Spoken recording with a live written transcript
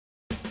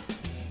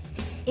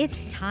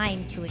It's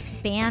time to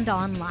expand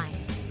online.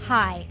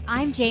 Hi,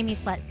 I'm Jamie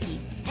Slutsky,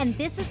 and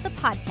this is the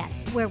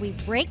podcast where we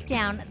break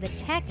down the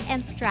tech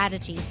and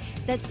strategies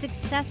that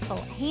successful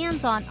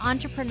hands-on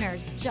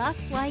entrepreneurs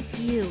just like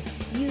you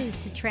use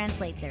to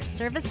translate their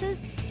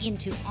services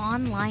into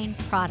online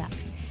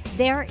products.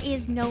 There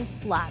is no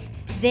fluff.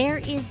 There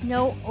is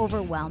no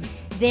overwhelm.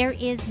 There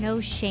is no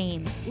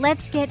shame.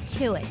 Let's get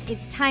to it.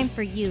 It's time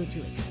for you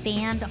to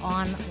expand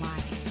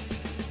online.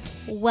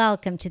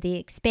 Welcome to the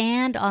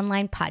Expand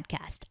Online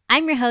Podcast.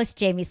 I'm your host,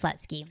 Jamie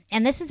Slutsky,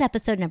 and this is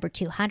episode number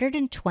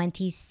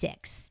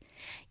 226.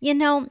 You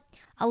know,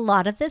 a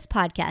lot of this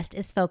podcast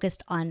is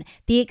focused on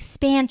the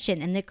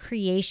expansion and the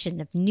creation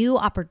of new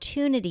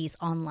opportunities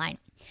online.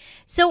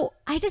 So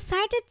I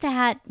decided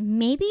that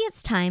maybe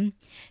it's time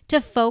to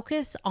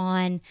focus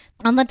on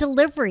the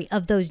delivery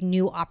of those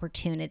new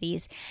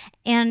opportunities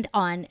and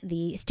on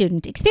the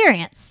student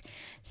experience.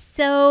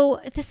 So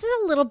this is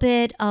a little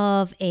bit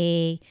of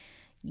a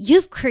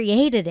you've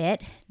created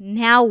it,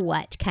 now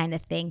what kind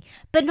of thing,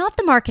 but not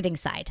the marketing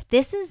side.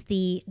 This is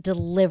the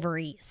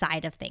delivery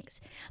side of things.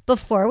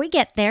 Before we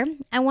get there,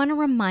 I want to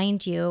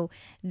remind you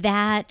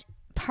that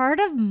part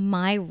of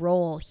my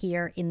role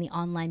here in the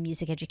online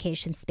music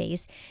education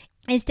space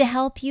is to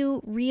help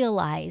you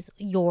realize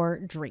your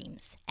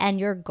dreams and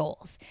your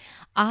goals.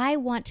 I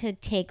want to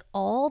take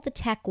all the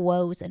tech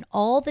woes and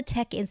all the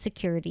tech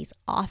insecurities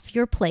off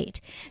your plate.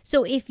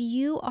 So if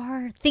you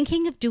are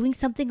thinking of doing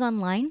something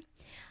online,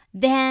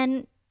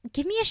 then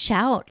give me a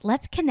shout.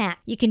 Let's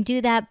connect. You can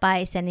do that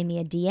by sending me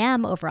a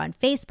DM over on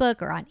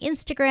Facebook or on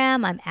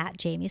Instagram. I'm at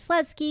Jamie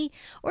Slutsky,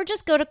 or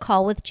just go to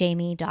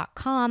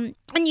callwithjamie.com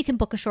and you can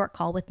book a short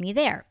call with me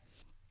there.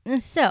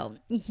 So,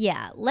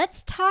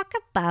 let's talk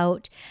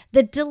about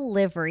the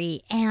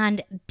delivery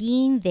and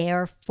being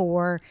there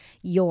for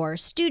your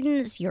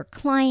students, your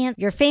clients,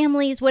 your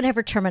families,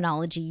 whatever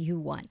terminology you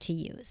want to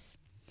use.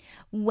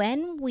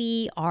 When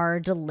we are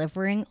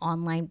delivering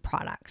online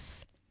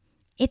products,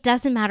 it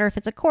doesn't matter if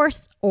it's a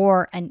course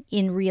or an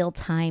in real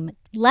time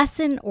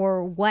lesson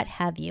or what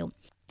have you.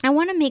 I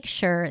want to make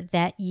sure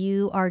that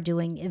you are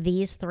doing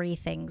these three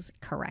things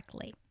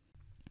correctly.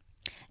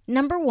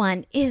 Number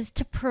one is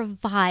to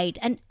provide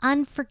an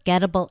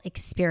unforgettable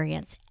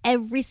experience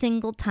every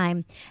single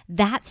time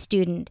that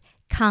student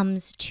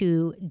comes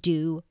to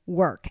do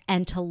work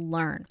and to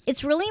learn.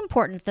 It's really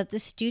important that the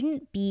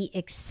student be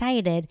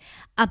excited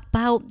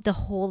about the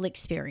whole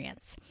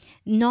experience,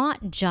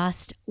 not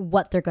just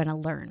what they're going to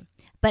learn,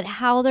 but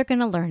how they're going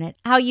to learn it,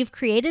 how you've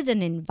created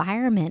an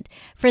environment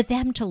for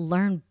them to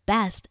learn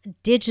best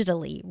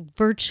digitally,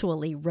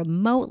 virtually,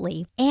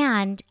 remotely,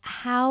 and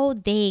how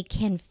they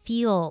can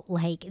feel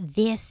like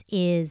this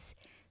is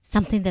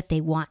something that they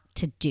want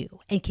to do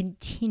and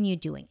continue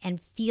doing and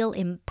feel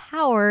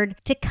empowered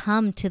to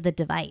come to the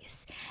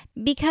device.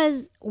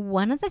 Because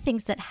one of the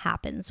things that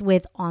happens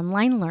with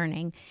online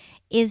learning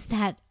is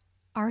that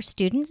our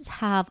students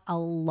have a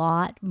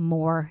lot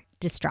more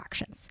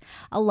distractions,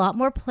 a lot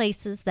more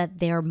places that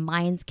their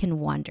minds can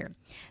wander.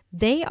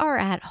 They are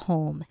at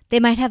home. They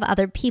might have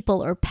other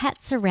people or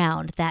pets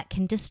around that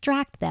can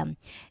distract them.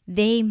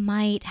 They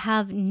might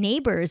have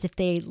neighbors if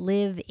they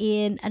live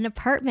in an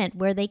apartment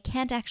where they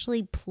can't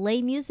actually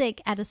play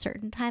music at a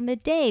certain time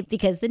of day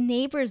because the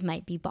neighbors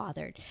might be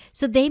bothered.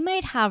 So they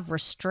might have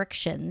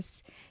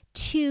restrictions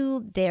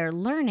to their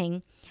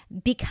learning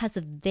because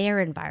of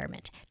their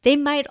environment. They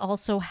might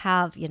also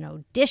have,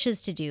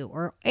 dishes to do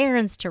or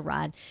errands to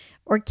run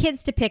or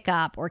kids to pick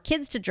up or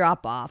kids to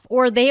drop off,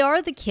 or they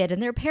are the kid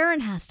and their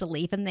parent has to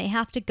leave and they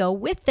have to go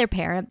with their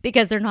parent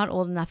because they're not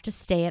old enough to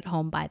stay at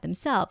home by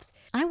themselves.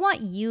 I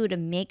want you to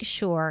make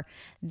sure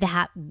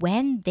that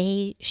when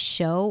they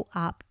show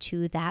up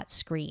to that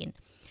screen,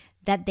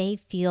 that they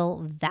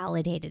feel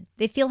validated.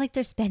 They feel like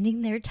they're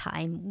spending their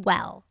time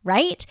well,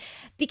 right?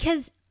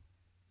 Because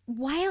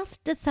why else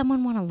does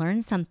someone want to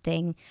learn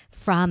something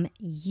from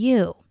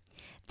you?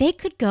 They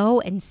could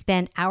go and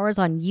spend hours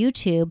on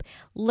YouTube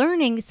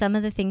learning some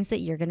of the things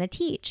that you're going to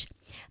teach.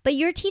 But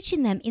you're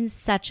teaching them in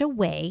such a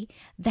way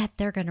that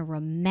they're going to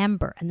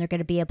remember and they're going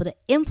to be able to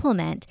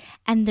implement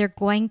and they're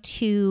going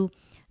to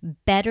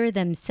better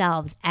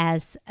themselves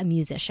as a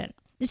musician.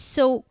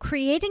 So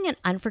creating an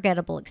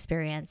unforgettable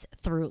experience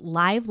through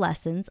live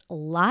lessons,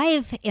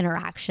 live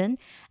interaction,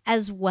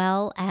 as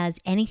well as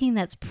anything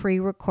that's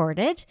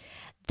pre-recorded,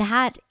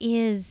 that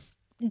is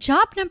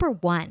job number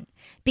one.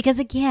 Because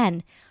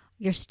again,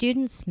 your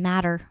students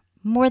matter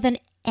more than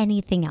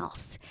anything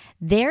else.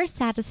 Their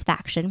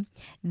satisfaction,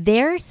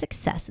 their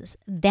successes,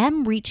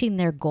 them reaching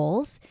their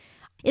goals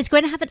is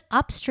going to have an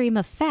upstream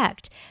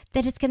effect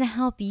that is going to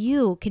help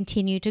you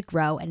continue to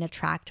grow and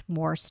attract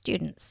more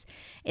students.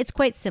 It's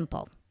quite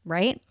simple,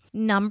 right?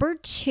 Number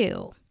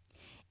two,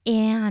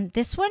 and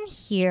this one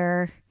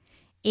here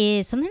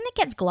is something that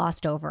gets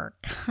glossed over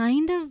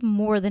kind of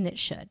more than it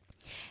should.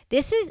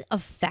 This is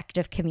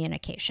effective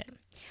communication.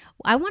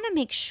 I want to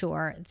make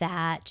sure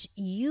that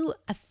you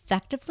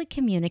effectively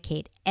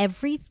communicate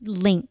every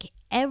link,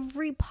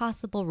 every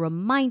possible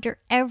reminder,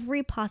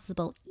 every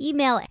possible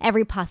email,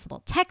 every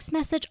possible text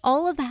message.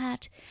 All of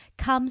that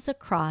comes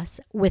across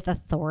with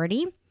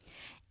authority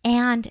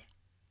and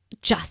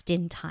just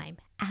in time,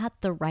 at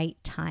the right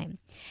time.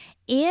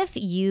 If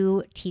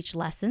you teach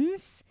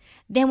lessons,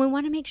 then we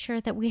want to make sure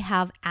that we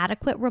have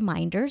adequate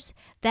reminders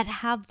that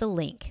have the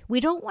link. We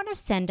don't want to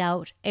send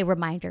out a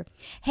reminder,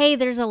 hey,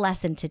 there's a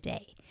lesson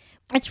today.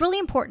 It's really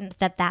important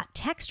that that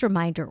text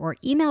reminder or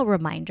email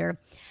reminder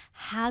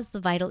has the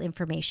vital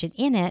information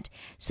in it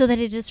so that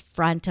it is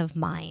front of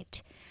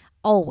mind.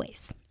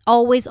 Always,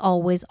 always,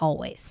 always,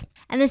 always.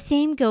 And the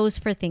same goes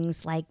for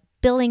things like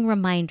billing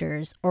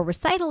reminders or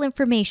recital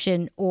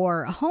information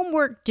or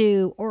homework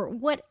due or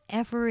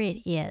whatever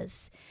it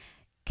is.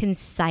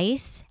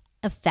 Concise,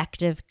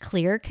 effective,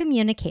 clear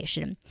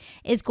communication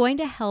is going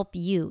to help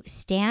you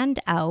stand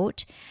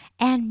out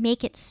and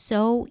make it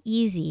so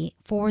easy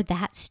for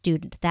that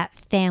student, that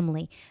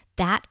family,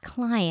 that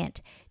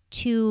client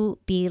to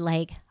be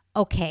like,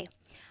 okay,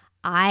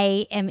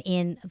 I am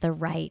in the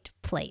right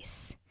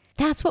place.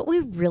 That's what we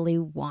really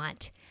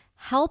want.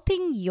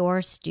 Helping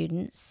your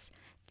students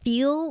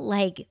feel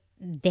like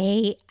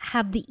they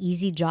have the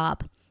easy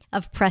job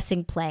of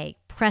pressing play,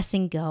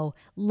 pressing go,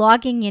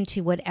 logging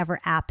into whatever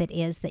app it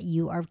is that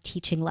you are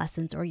teaching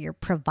lessons or you're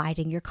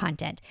providing your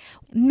content.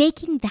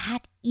 Making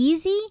that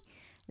easy,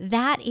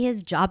 that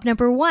is job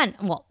number one.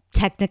 Well,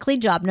 technically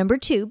job number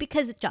two,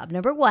 because job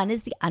number one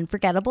is the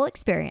unforgettable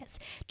experience.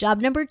 Job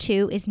number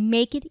two is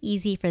make it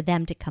easy for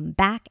them to come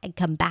back and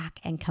come back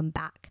and come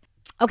back.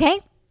 Okay?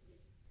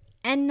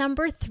 And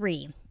number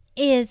three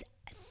is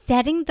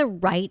setting the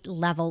right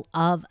level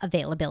of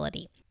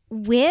availability.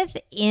 With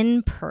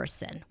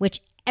in-person, which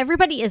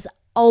everybody is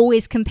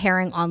always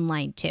comparing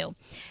online to,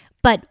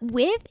 but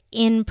with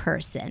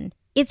in-person,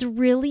 it's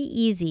really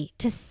easy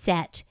to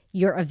set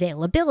your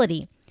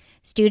availability.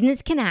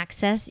 Students can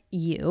access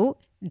you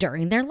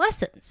during their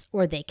lessons,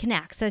 or they can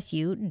access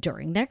you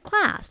during their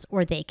class,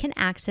 or they can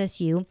access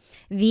you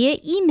via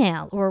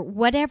email or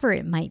whatever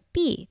it might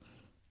be.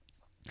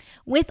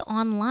 With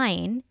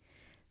online,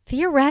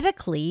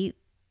 theoretically,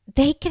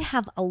 they could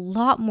have a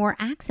lot more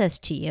access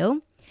to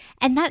you,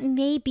 and that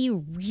may be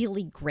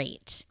really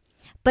great.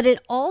 But it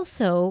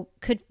also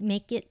could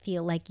make it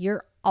feel like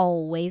you're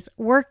always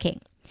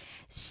working.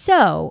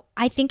 So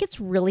I think it's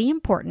really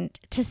important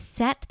to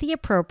set the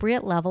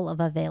appropriate level of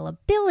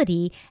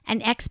availability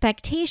and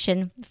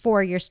expectation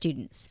for your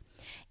students.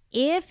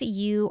 If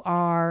you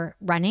are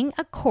running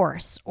a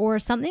course or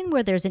something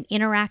where there's an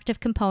interactive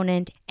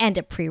component and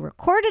a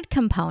pre-recorded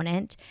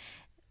component,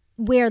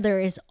 where there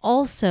is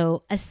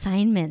also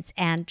assignments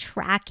and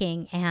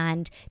tracking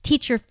and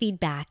teacher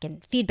feedback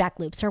and feedback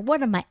loops are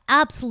one of my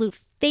absolute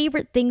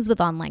favorite things with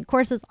online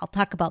courses. I'll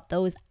talk about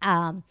those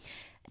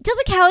till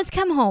the cows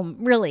come home,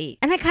 really.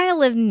 And I kind of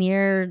live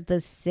near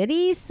the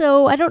city,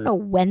 so I don't know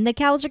when the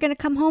cows are going to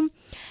come home.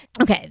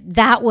 Okay,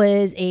 that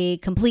was a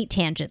complete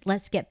tangent.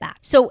 Let's get back.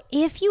 So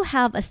if you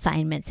have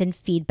assignments and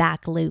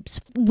feedback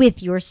loops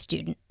with your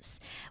students,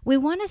 we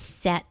want to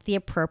set the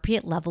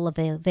appropriate level of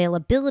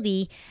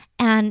availability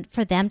and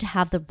for them to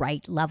have the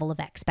right level of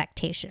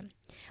expectation.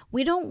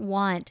 We don't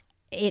want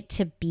it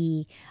to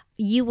be,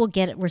 you will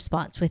get a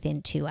response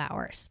within 2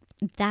 hours.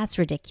 That's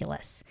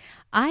ridiculous.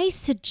 I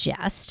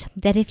suggest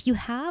that if you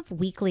have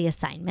weekly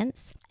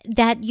assignments,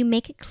 that you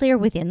make it clear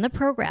within the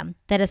program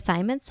that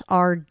assignments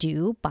are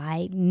due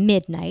by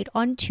midnight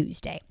on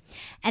Tuesday,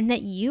 and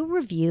that you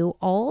review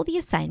all the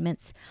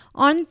assignments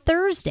on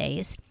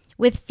Thursdays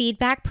with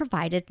feedback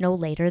provided no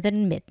later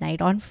than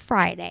midnight on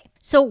Friday.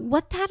 So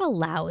what that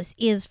allows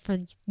is for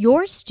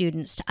your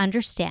students to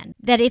understand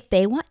that if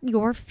they want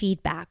your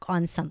feedback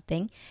on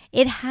something,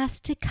 it has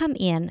to come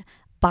in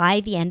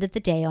by the end of the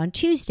day on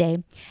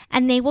Tuesday,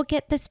 and they will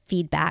get this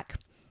feedback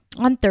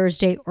on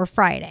Thursday or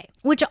Friday,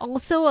 which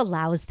also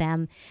allows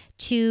them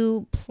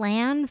to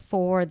plan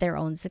for their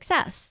own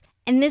success.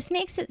 And this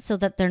makes it so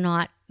that they're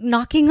not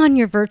knocking on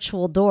your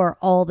virtual door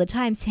all the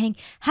time saying,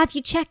 have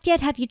you checked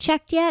yet? Have you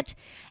checked yet?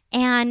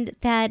 And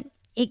that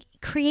it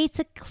creates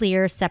a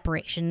clear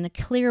separation, a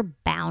clear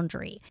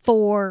boundary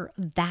for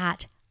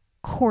that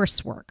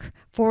coursework,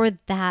 for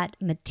that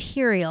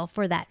material,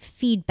 for that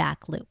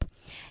feedback loop.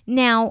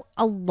 Now,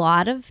 a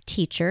lot of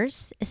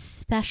teachers,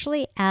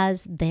 especially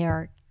as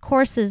their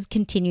courses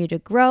continue to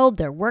grow,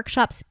 their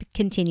workshops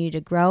continue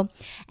to grow,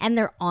 and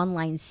their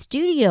online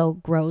studio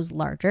grows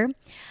larger,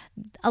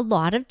 a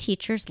lot of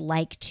teachers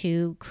like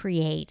to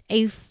create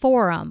a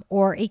forum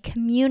or a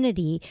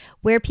community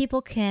where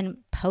people can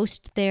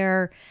post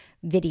their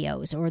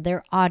videos or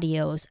their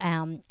audios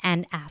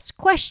and ask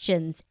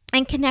questions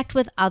and connect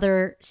with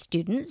other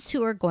students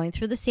who are going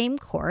through the same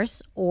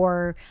course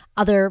or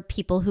other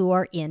people who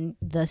are in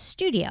the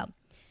studio.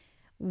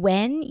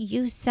 When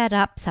you set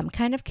up some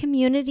kind of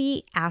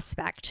community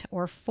aspect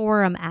or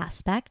forum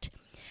aspect,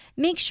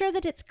 make sure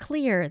that it's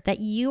clear that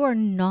you are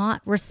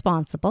not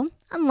responsible,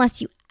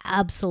 unless you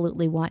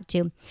absolutely want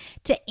to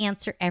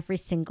answer every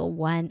single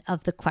one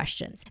of the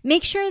questions.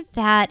 Make sure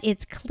that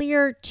it's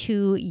clear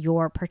to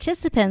your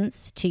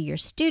participants, to your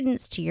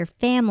students, to your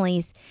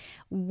families,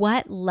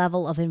 what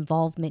level of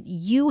involvement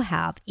you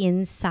have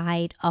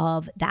inside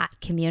of that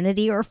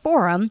community or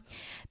forum.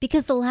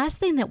 Because the last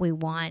thing that we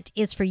want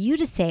is for you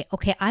to say,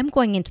 okay, I'm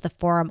going into the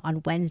forum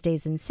on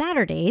Wednesdays and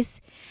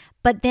Saturdays,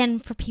 but then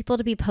for people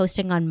to be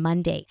posting on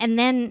Monday and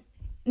then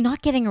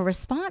not getting a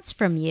response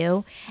from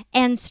you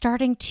and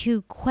starting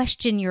to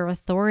question your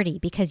authority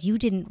because you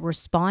didn't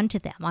respond to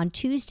them on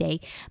Tuesday,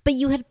 but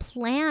you had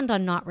planned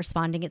on not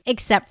responding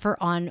except for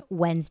on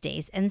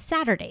Wednesdays and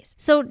Saturdays.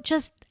 So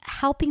just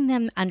helping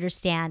them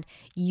understand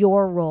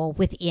your role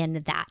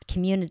within that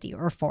community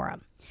or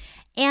forum.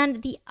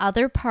 And the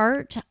other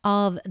part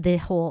of the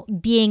whole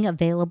being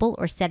available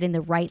or setting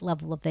the right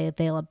level of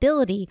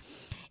availability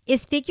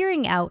is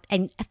figuring out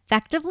and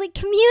effectively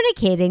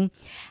communicating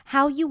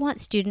how you want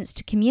students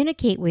to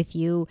communicate with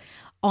you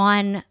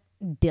on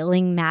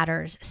billing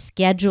matters,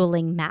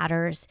 scheduling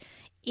matters,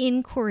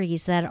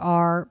 inquiries that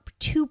are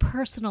too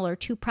personal or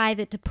too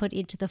private to put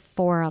into the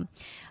forum,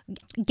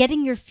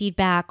 getting your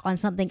feedback on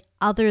something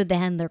other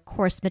than their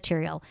course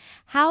material.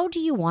 How do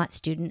you want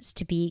students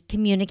to be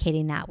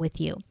communicating that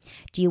with you?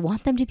 Do you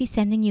want them to be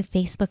sending you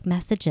Facebook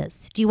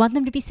messages? Do you want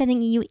them to be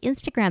sending you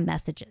Instagram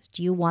messages?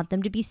 Do you want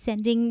them to be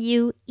sending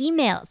you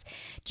emails?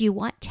 Do you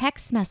want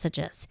text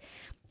messages?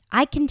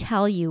 I can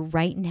tell you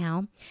right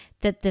now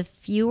that the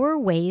fewer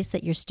ways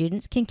that your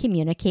students can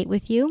communicate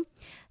with you,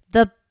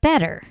 the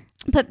better.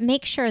 But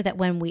make sure that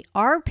when we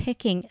are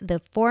picking the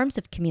forms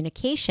of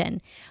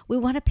communication, we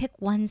want to pick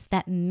ones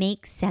that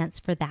make sense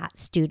for that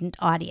student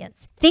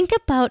audience. Think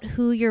about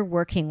who you're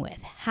working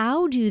with.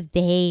 How do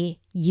they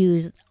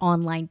use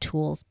online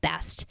tools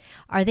best?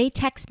 Are they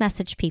text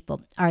message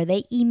people? Are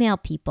they email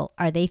people?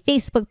 Are they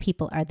Facebook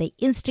people? Are they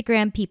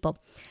Instagram people?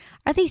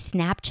 Are they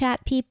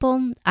Snapchat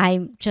people?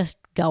 I'm just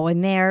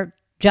going there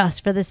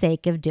just for the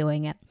sake of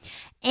doing it.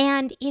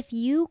 And if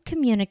you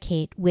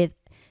communicate with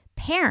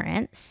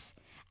parents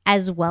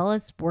as well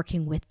as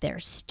working with their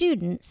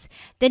students,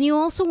 then you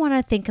also want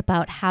to think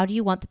about how do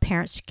you want the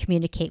parents to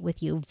communicate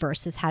with you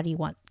versus how do you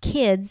want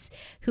kids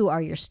who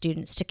are your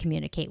students to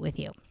communicate with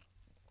you.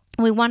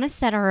 We want to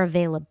set our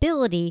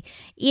availability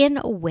in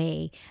a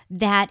way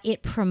that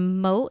it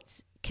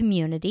promotes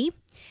community.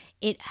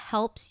 It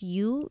helps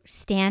you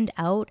stand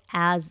out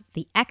as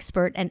the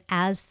expert and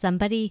as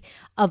somebody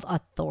of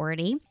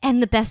authority.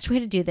 And the best way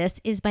to do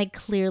this is by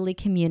clearly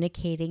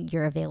communicating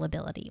your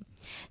availability.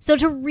 So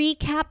to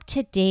recap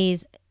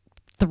today's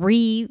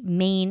 3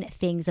 main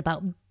things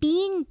about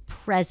being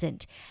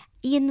present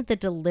in the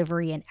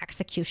delivery and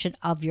execution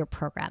of your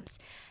programs.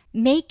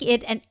 Make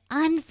it an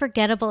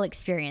unforgettable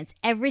experience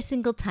every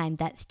single time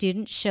that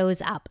student shows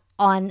up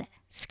on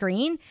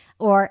screen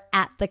or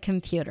at the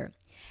computer.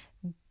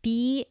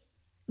 Be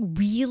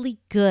really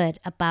good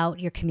about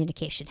your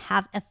communication.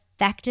 Have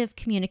effective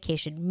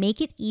communication.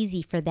 Make it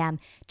easy for them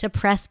to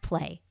press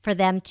play, for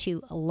them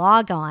to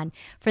log on,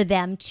 for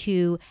them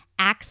to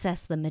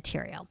access the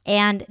material.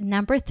 And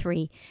number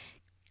 3,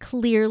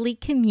 clearly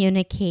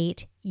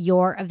communicate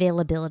your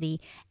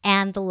availability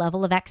and the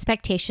level of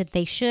expectation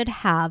they should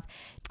have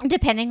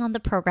depending on the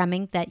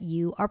programming that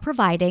you are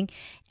providing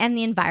and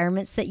the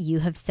environments that you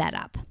have set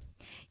up.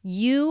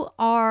 You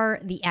are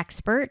the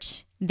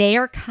expert. They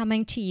are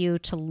coming to you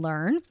to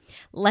learn.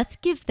 Let's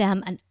give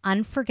them an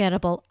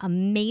unforgettable,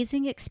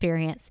 amazing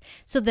experience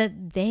so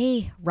that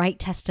they write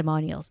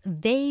testimonials,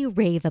 they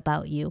rave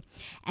about you,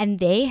 and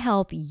they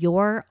help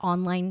your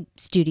online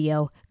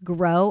studio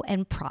grow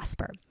and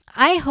prosper.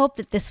 I hope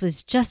that this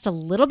was just a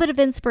little bit of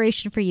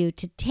inspiration for you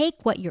to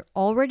take what you're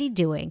already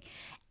doing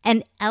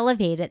and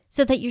elevate it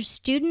so that your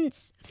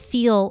students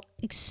feel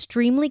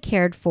extremely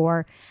cared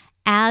for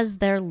as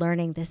they're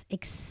learning this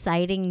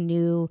exciting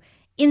new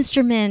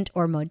instrument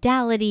or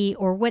modality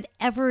or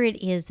whatever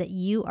it is that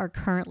you are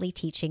currently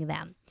teaching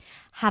them.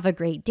 Have a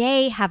great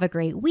day, have a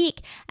great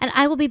week, and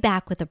I will be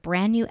back with a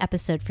brand new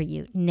episode for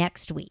you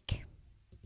next week.